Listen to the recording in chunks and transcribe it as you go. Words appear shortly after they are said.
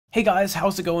Hey guys,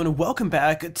 how's it going? Welcome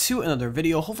back to another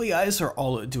video. Hopefully you guys are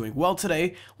all doing well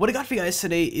today. What I got for you guys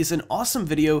today is an awesome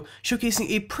video showcasing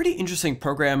a pretty interesting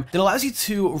program that allows you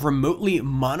to remotely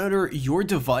monitor your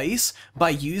device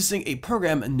by using a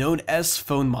program known as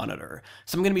Phone Monitor.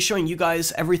 So I'm going to be showing you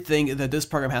guys everything that this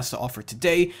program has to offer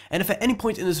today, and if at any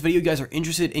point in this video you guys are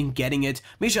interested in getting it,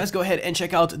 make sure you guys go ahead and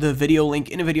check out the video link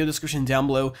in the video description down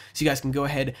below so you guys can go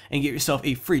ahead and get yourself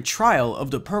a free trial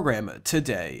of the program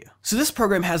today. So this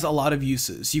program has a lot of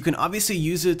uses. You can obviously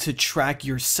use it to track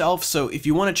yourself, so if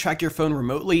you want to track your phone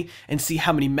remotely and see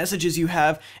how many messages you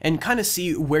have and kind of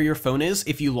see where your phone is,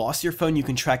 if you lost your phone you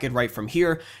can track it right from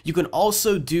here. You can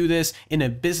also do this in a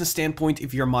business standpoint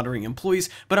if you're monitoring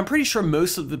employees, but I'm pretty sure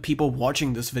most of the people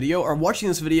watching this video are watching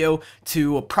this video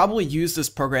to probably use this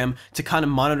program to kind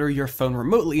of monitor your phone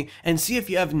remotely and see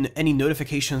if you have any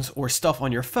notifications or stuff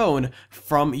on your phone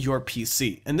from your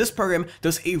PC. And this program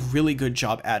does a really good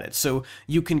job at it. So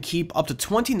you can keep up to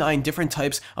 29 different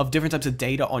types of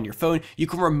data on your phone. You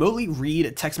can remotely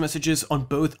read text messages on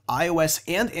both iOS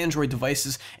and Android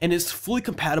devices, and is fully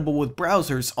compatible with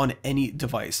browsers on any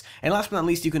device. And last but not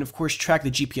least, you can of course track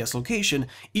the GPS location.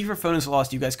 If your phone is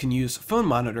lost, you guys can use Phone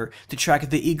Monitor to track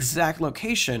the exact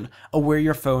location of where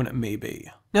your phone may be.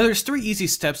 Now there's 3 easy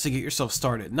steps to get yourself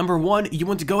started. Number 1, you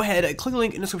want to go ahead and click the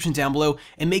link in the description down below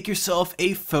and make yourself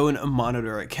a Phone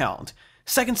Monitor account.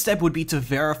 Second step would be to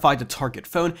verify the target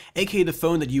phone, aka the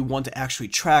phone that you want to actually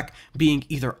track, being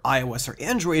either iOS or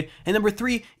Android. And number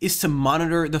 3 is to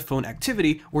monitor the phone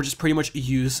activity, or just pretty much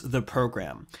use the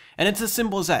program. And it's as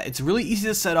simple as that. It's really easy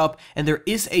to set up, and there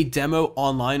is a demo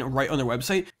online right on their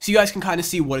website, so you guys can kind of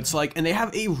see what it's like. And they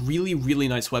have a really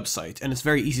nice website, and it's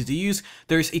very easy to use.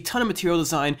 There's a ton of material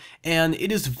design, and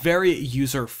it is very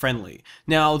user friendly.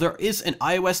 Now there is an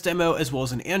iOS demo as well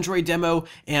as an Android demo,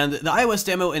 and the iOS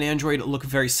demo and Android look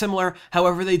very similar.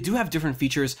 However, they do have different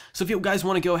features. So if you guys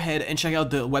want to go ahead and check out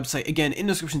the website, again in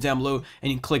the description down below,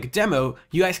 and you click demo,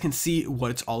 you guys can see what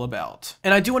it's all about.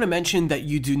 And I do want to mention that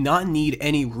you do not need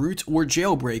any root or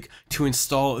jailbreak to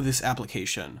install this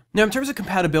application. Now in terms of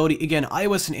compatibility, again,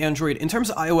 iOS and Android. In terms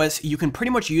of iOS, you can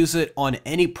pretty much use it on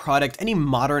any product, any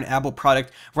modern Apple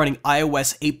product running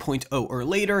iOS 8.0 or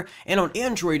later, and on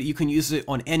Android you can use it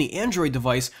on any Android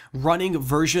device running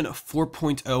version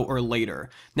 4.0 or later.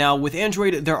 Now with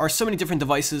Android, there are so many different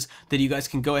devices that you guys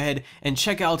can go ahead and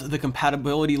check out the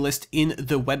compatibility list in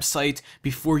the website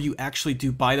before you actually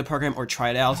do buy the program or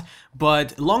try it out.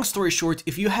 But long story short,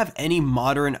 if you have any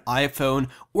modern iPhone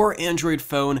or Android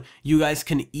phone, you guys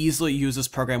can easily use this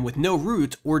program with no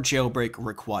root or jailbreak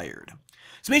required.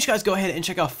 So make sure you guys go ahead and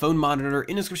check out Phone Monitor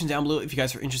in the description down below if you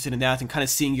guys are interested in that and kind of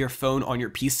seeing your phone on your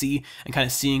PC and kind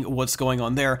of seeing what's going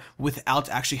on there without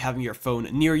actually having your phone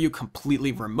near you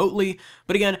completely remotely.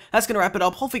 But again, that's going to wrap it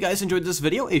up. Hopefully you guys enjoyed this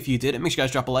video. If you did, make sure you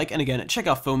guys drop a like, and again, check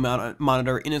out Phone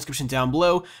Monitor in the description down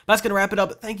below. But that's going to wrap it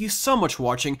up. Thank you so much for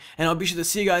watching, and I'll be sure to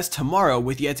see you guys tomorrow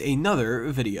with yet another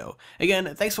video.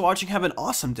 Again, thanks for watching, have an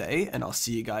awesome day, and I'll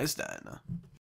see you guys then.